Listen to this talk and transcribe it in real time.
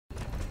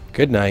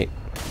Good night.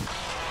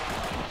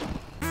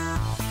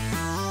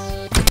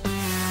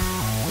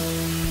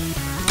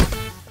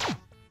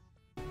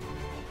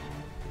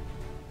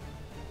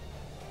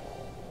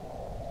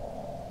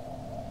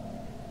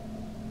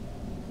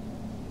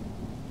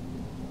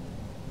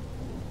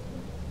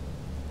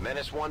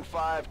 Menace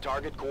 1-5,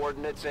 target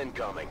coordinates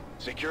incoming.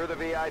 Secure the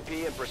VIP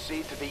and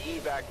proceed to the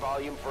evac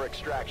volume for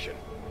extraction.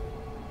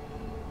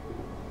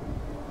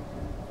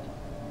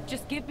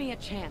 Just give me a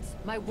chance.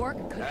 My work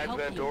could help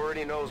Advent you.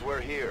 already knows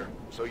we're here,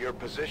 so your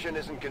position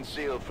isn't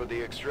concealed for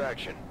the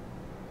extraction.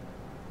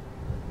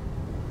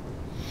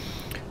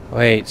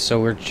 Wait, so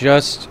we're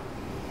just...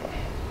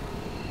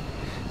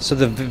 So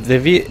the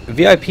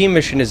VIP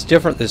mission is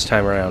different this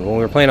time around. When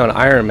we were playing on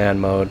Iron Man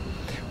mode,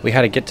 we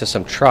had to get to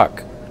some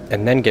truck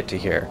and then get to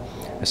here.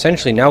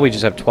 Essentially, now we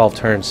just have 12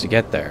 turns to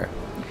get there.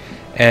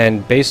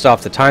 And based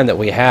off the time that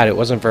we had, it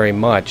wasn't very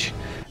much.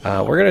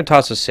 We're going to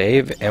toss a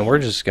save, and we're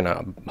just going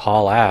to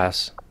haul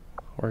ass.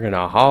 We're going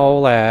to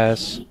haul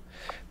ass.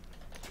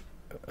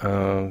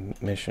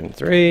 Mission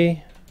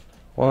 3,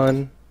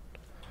 1.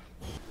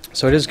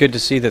 So it is good to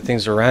see that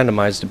things are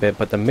randomized a bit,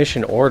 but the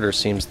mission order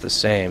seems the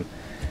same.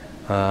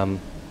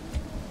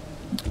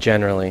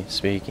 Generally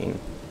speaking.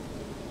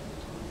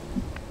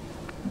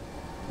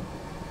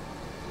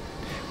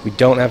 We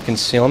don't have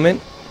concealment.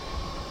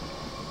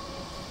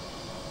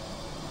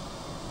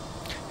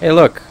 Hey,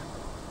 look.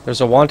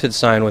 There's a wanted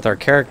sign with our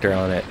character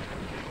on it.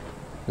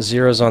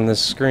 Zeros on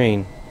this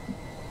screen.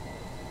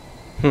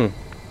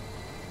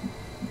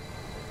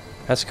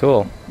 That's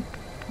cool.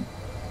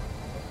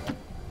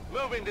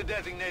 Moving to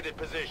designated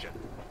position.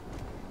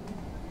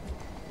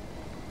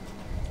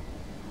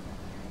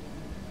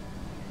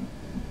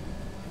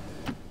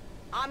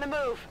 On the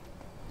move.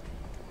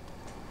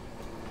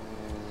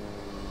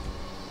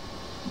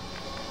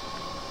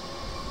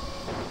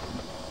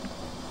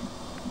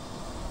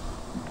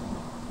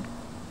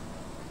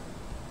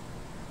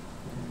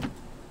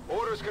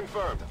 Orders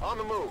confirmed. On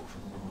the move.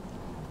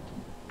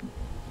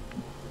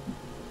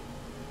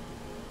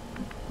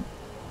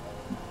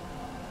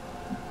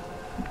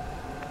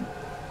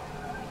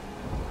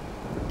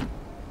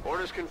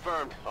 Orders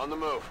confirmed. On the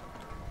move.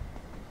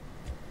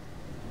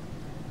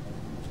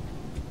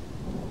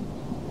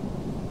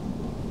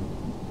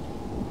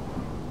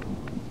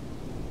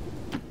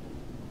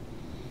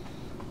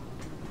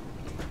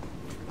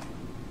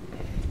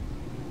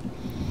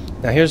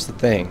 Now here's the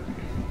thing.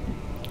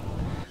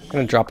 I'm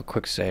going to drop a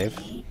quick save.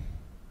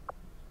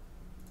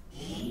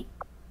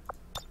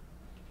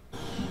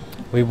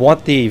 We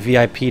want the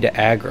VIP to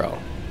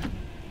aggro.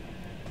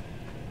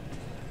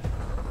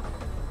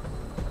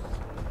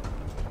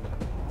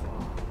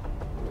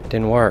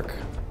 Didn't work.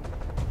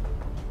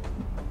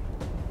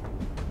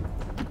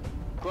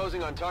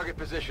 Closing on target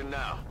position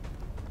now.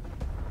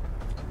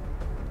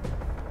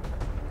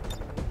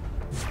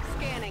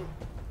 Scanning.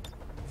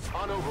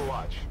 On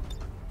Overwatch.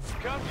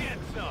 Come get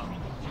some.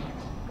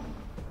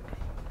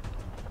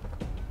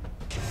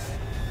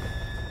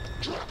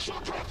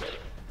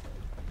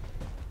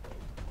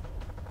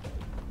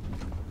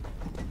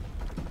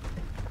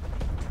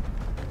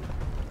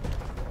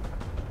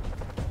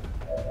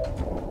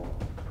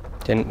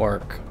 Didn't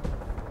work.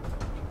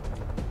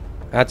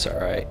 That's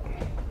alright.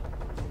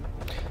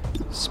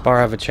 Spar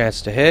have a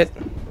chance to hit.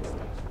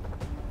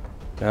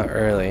 Not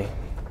early.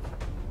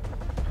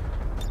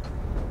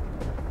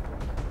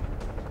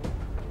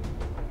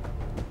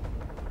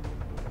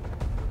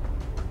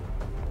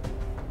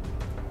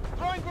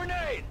 Throwing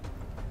grenade!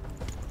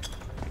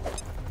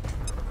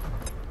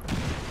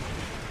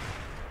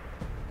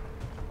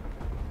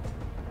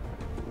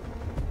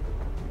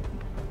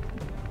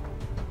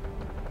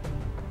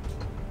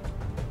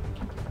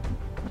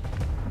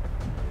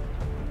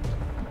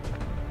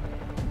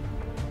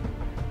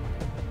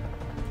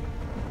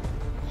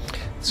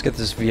 Let's get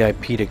this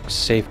VIP to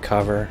safe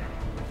cover.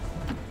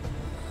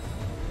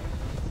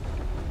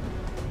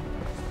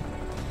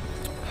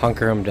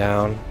 Hunker him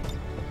down.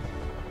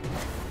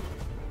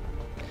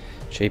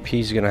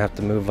 JP's gonna have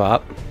to move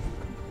up.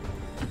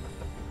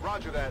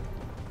 Roger that.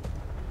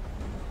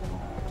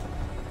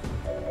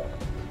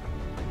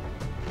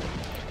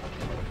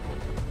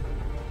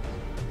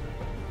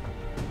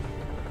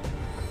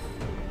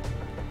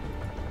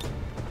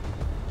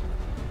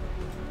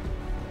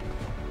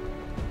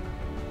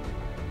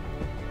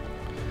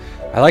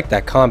 I like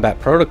that combat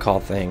protocol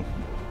thing.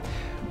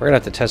 We're gonna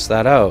have to test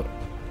that out,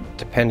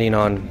 depending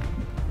on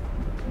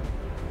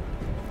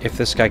if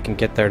this guy can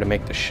get there to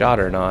make the shot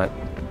or not.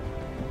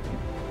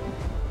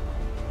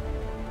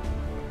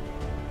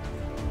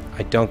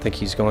 I don't think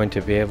he's going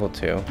to be able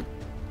to.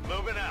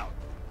 Moving out.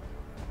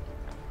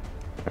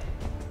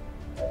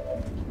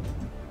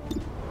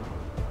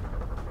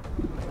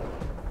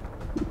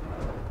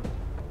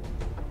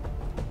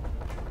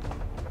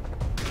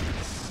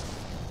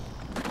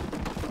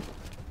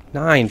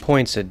 Nine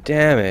points of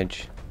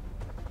damage.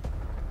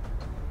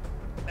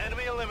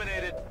 Enemy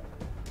eliminated.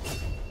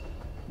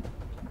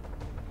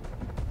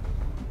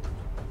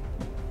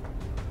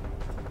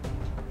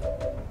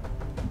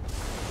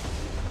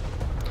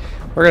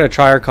 We're We're gonna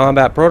try our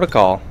combat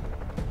protocol.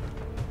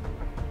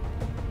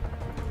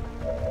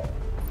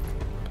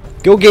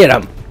 Go get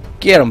him!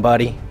 Get him,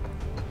 buddy!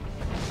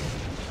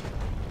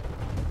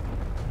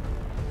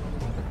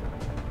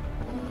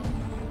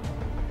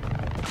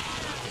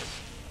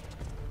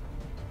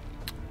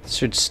 This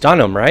should stun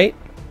him, right?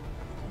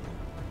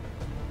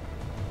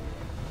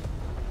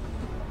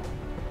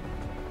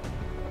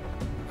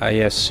 I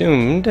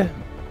assumed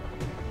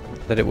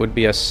that it would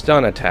be a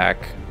stun attack.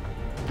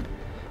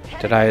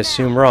 Did I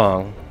assume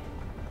wrong?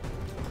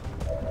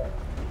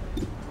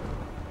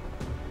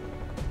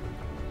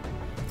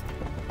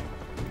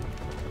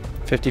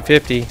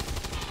 "50-50.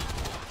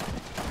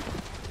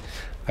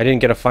 I didn't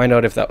get to find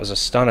out if that was a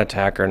stun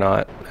attack or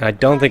not. And I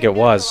don't think it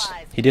was.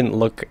 He didn't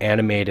look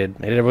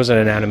animated. It wasn't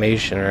an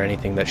animation or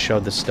anything that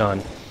showed the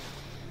stun.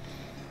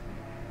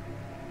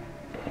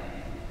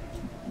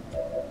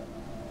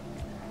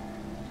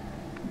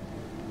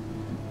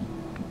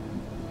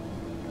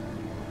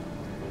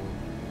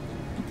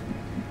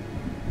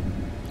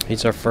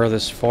 He's our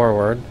furthest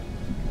forward.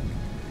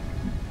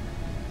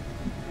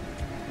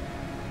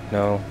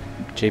 No,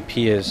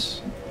 JP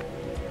is.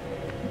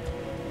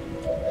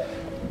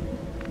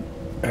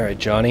 Alright,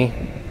 Johnny.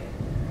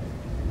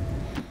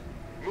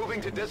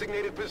 Moving to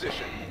designated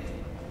position.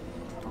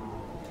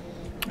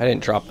 I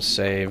didn't drop a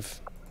save.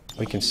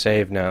 We can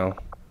save now.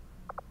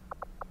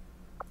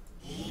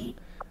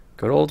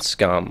 Good old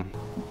scum.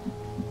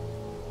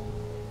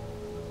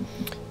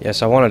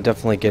 Yes, I want to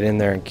definitely get in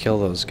there and kill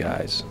those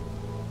guys.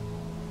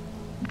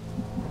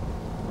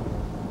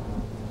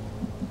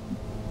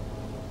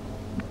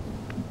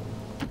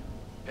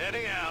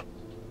 Heading out.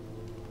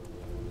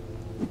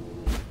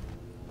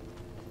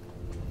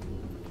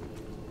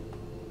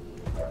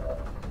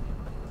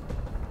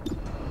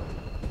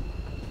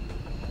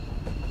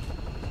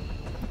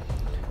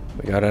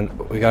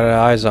 We got our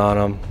eyes on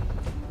them.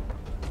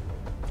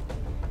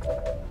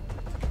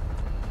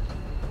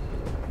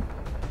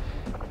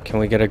 Can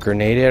we get a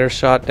grenadier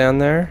shot down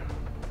there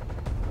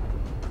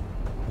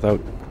without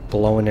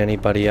blowing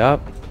anybody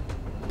up?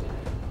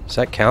 Does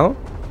that count?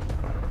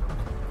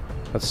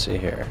 Let's see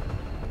here.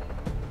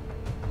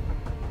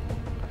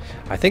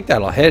 I think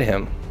that'll hit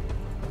him.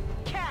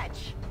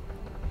 Catch.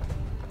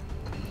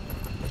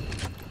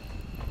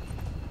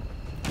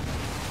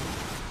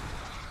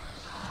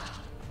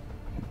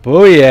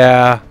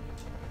 Booyah!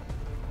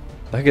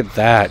 Look at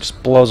that.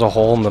 Just blows a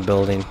hole in the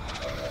building.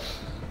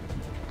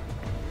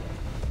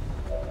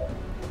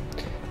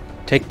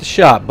 Take the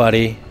shot,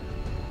 buddy.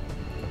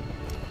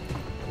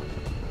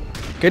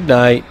 Good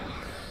night.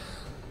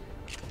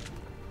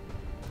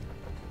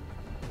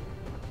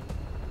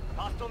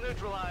 Hostile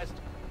neutralized.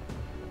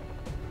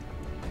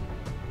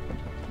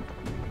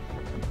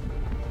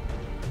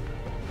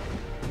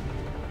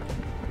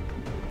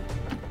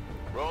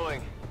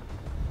 Rolling.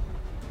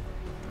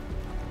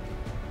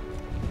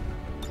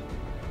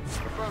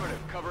 Affirmative.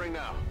 Covering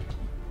now.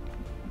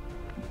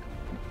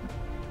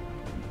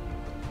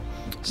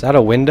 Is that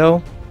a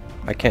window?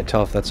 I can't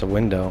tell if that's a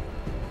window.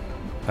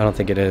 I don't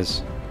think it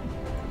is.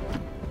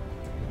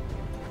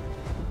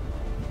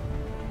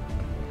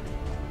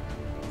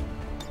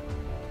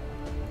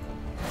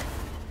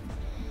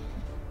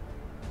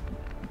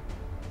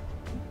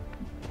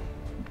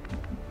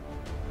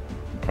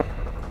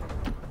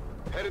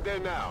 Headed there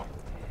now.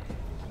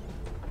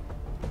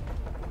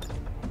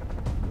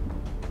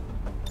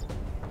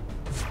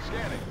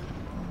 Scanning.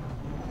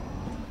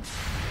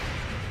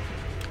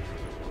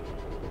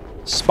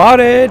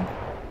 Spotted!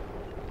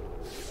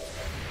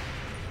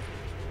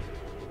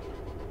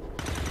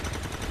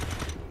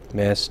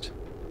 Missed.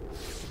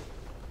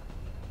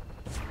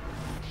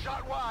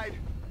 Shot wide.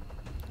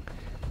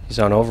 He's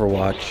on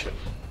Overwatch.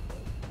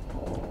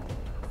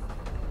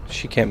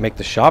 She can't make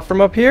the shot from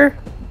up here?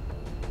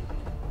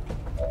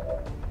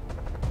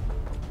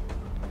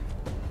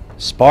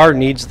 Spar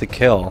needs the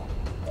kill.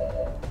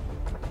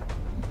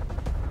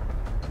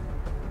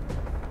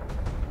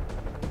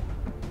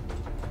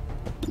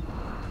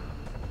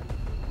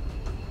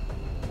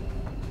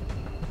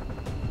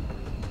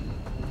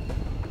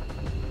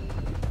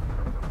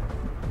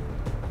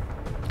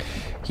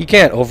 He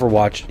can't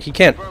Overwatch. He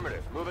can't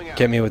Moving out.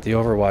 get me with the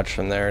Overwatch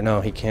from there. No,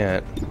 he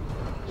can't.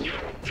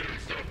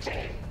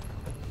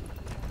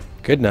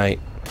 Good night.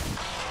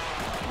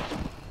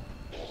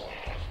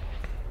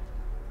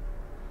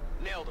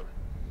 Nailed him.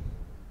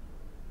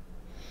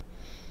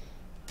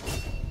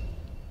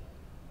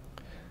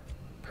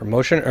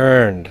 Promotion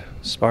earned.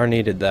 Spar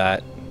needed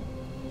that.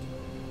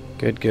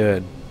 Good,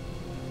 good.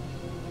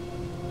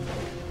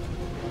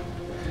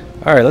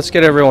 Alright, let's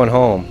get everyone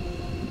home.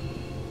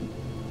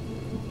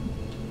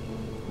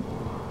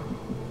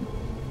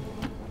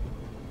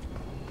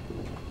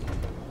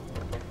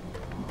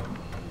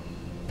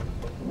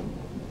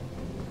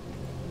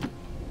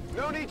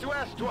 No need to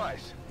ask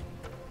twice.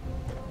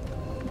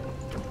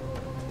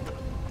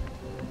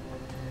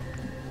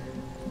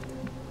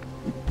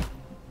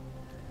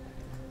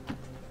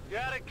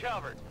 Got it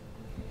covered.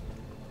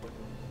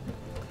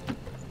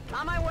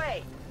 On my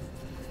way.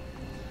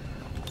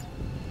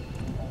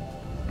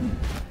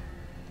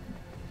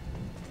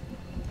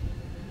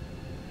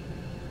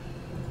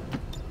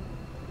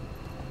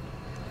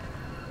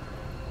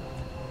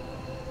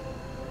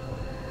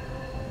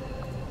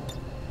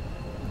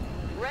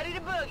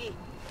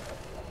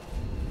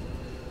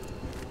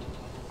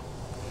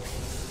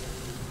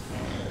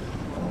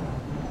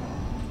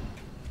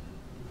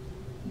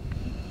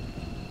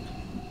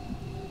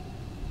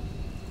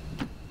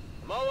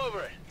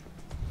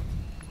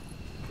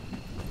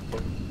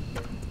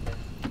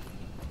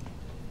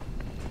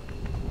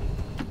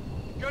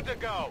 Good to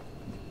go.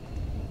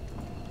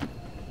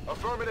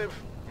 Affirmative.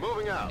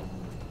 Moving out.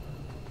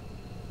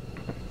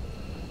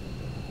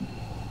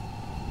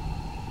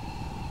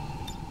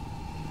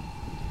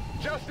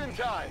 Just in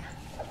time.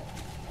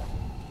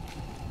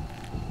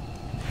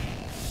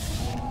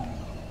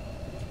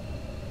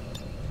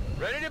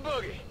 Ready to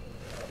boogie.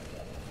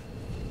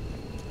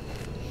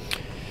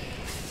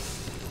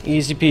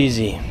 Easy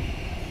peasy.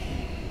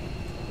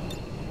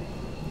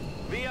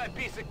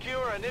 VIP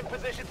secure and in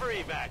position for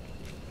evac.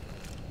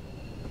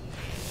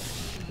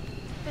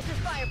 This is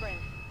Firebrand.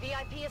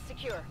 VIP is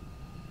secure.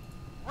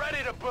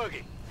 Ready to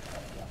boogie.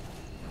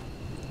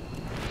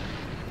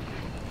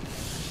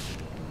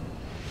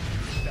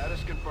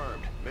 Status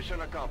confirmed.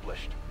 Mission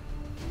accomplished.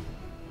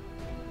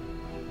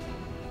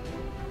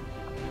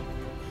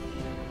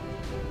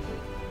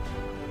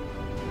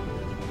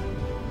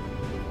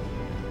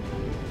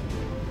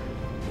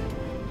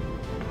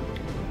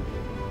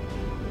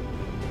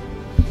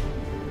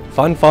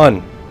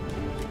 Fun.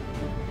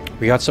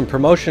 We got some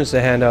promotions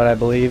to hand out, I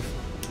believe.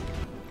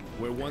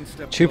 We're one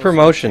step 2 closer to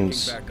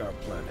promotions. taking back our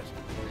planet.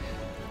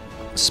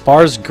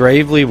 Spar's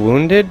gravely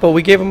wounded, but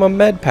we gave him a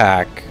med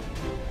pack.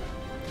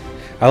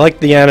 I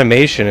like the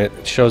animation, it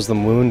shows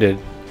them wounded.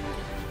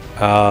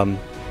 Alright.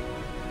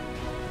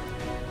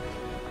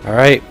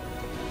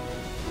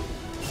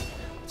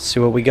 Let's see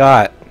what we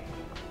got.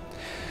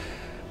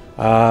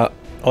 Allow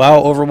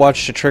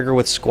Overwatch to trigger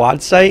with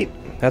squad sight.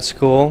 That's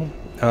cool.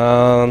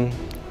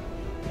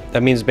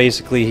 That means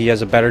basically he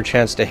has a better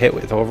chance to hit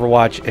with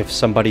Overwatch if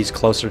somebody's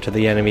closer to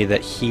the enemy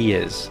that he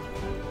is.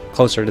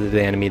 Closer to the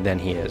enemy than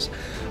he is.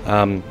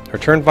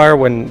 Return fire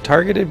when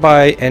targeted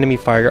by enemy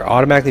fire,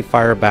 automatically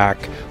fire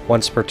back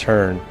once per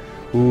turn.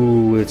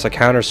 Ooh, it's a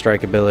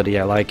counter-strike ability.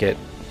 I like it.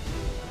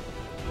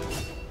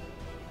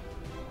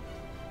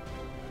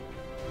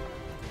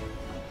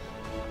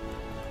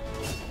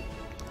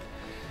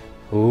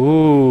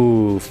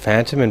 Ooh,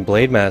 Phantom and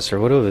Blade Master.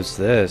 What is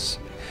this?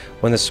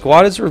 When the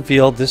squad is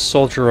revealed, this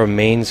soldier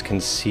remains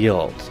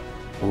concealed.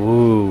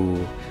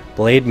 Ooh.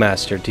 Blade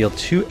Master. Deal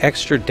 2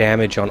 extra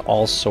damage on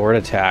all sword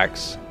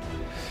attacks.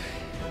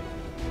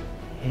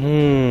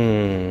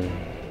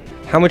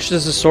 How much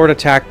does the sword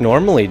attack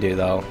normally do,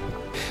 though?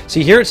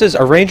 See, here it says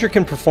a ranger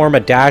can perform a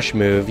dash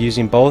move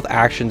using both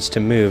actions to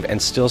move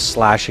and still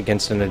slash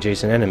against an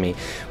adjacent enemy.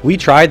 We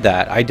tried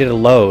that. I did a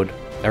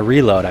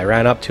reload. I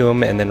ran up to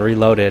him and then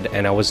reloaded,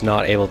 and I was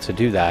not able to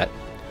do that.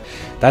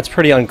 That's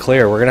pretty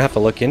unclear. We're going to have to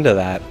look into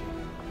that.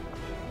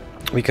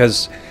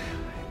 Because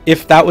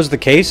if that was the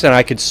case and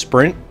I could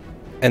sprint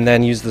and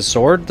then use the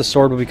sword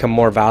would become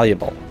more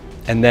valuable.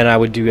 And then I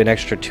would do an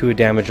extra 2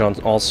 damage on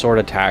all sword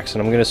attacks.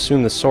 And I'm going to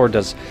assume the sword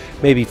does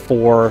maybe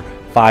 4,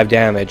 5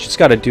 damage. It's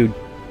got to do,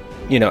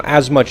 you know,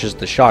 as much as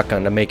the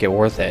shotgun to make it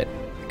worth it.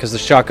 Because the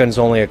shotgun's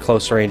only a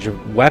close range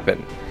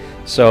weapon.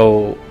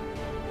 So,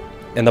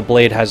 and the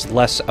blade has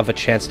less of a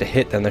chance to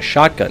hit than the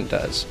shotgun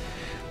does.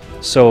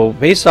 So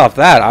based off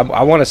that,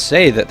 I want to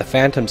say that the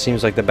Phantom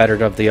seems like the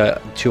better of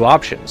the 2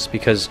 options,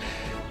 because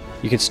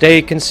you can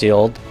stay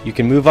concealed, you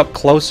can move up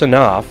close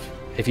enough.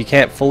 If you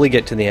can't fully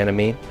get to the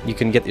enemy, you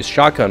can get the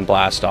shotgun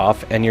blast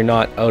off, and you're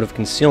not out of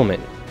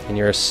concealment, and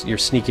you're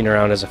sneaking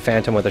around as a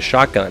Phantom with a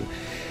shotgun.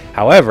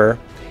 However,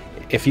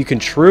 if you can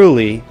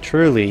truly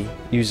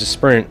use a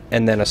sprint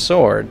and then a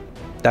sword,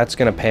 that's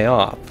going to pay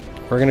off.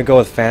 We're going to go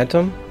with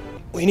Phantom.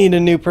 We need a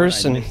new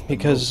person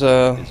because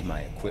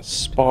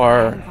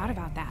Spar. Thought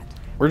about that.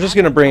 We're just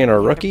going to bring in a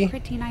rookie.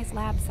 Pretty nice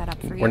lab set up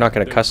for you. We're not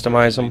going to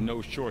customize him.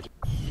 No short.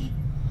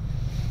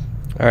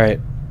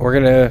 Alright, we're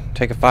going to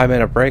take a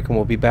 5-minute break and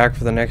we'll be back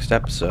for the next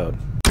episode.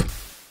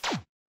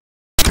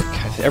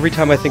 Every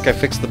time I think I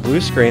fixed the blue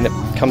screen, it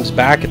comes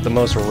back at the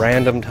most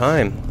random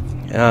time.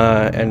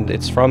 And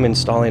it's from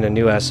installing a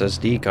new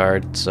SSD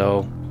card,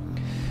 so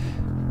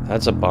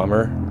that's a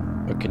bummer.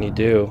 What can you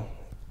do?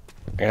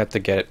 I have to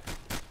get it.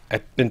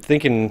 I've been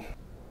thinking...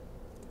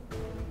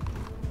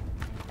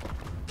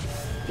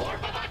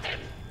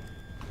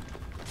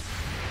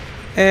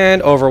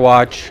 And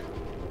Overwatch.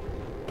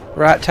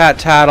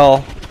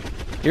 Rat-tat-tattle.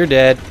 You're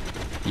dead.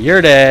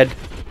 You're dead.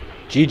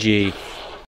 GG.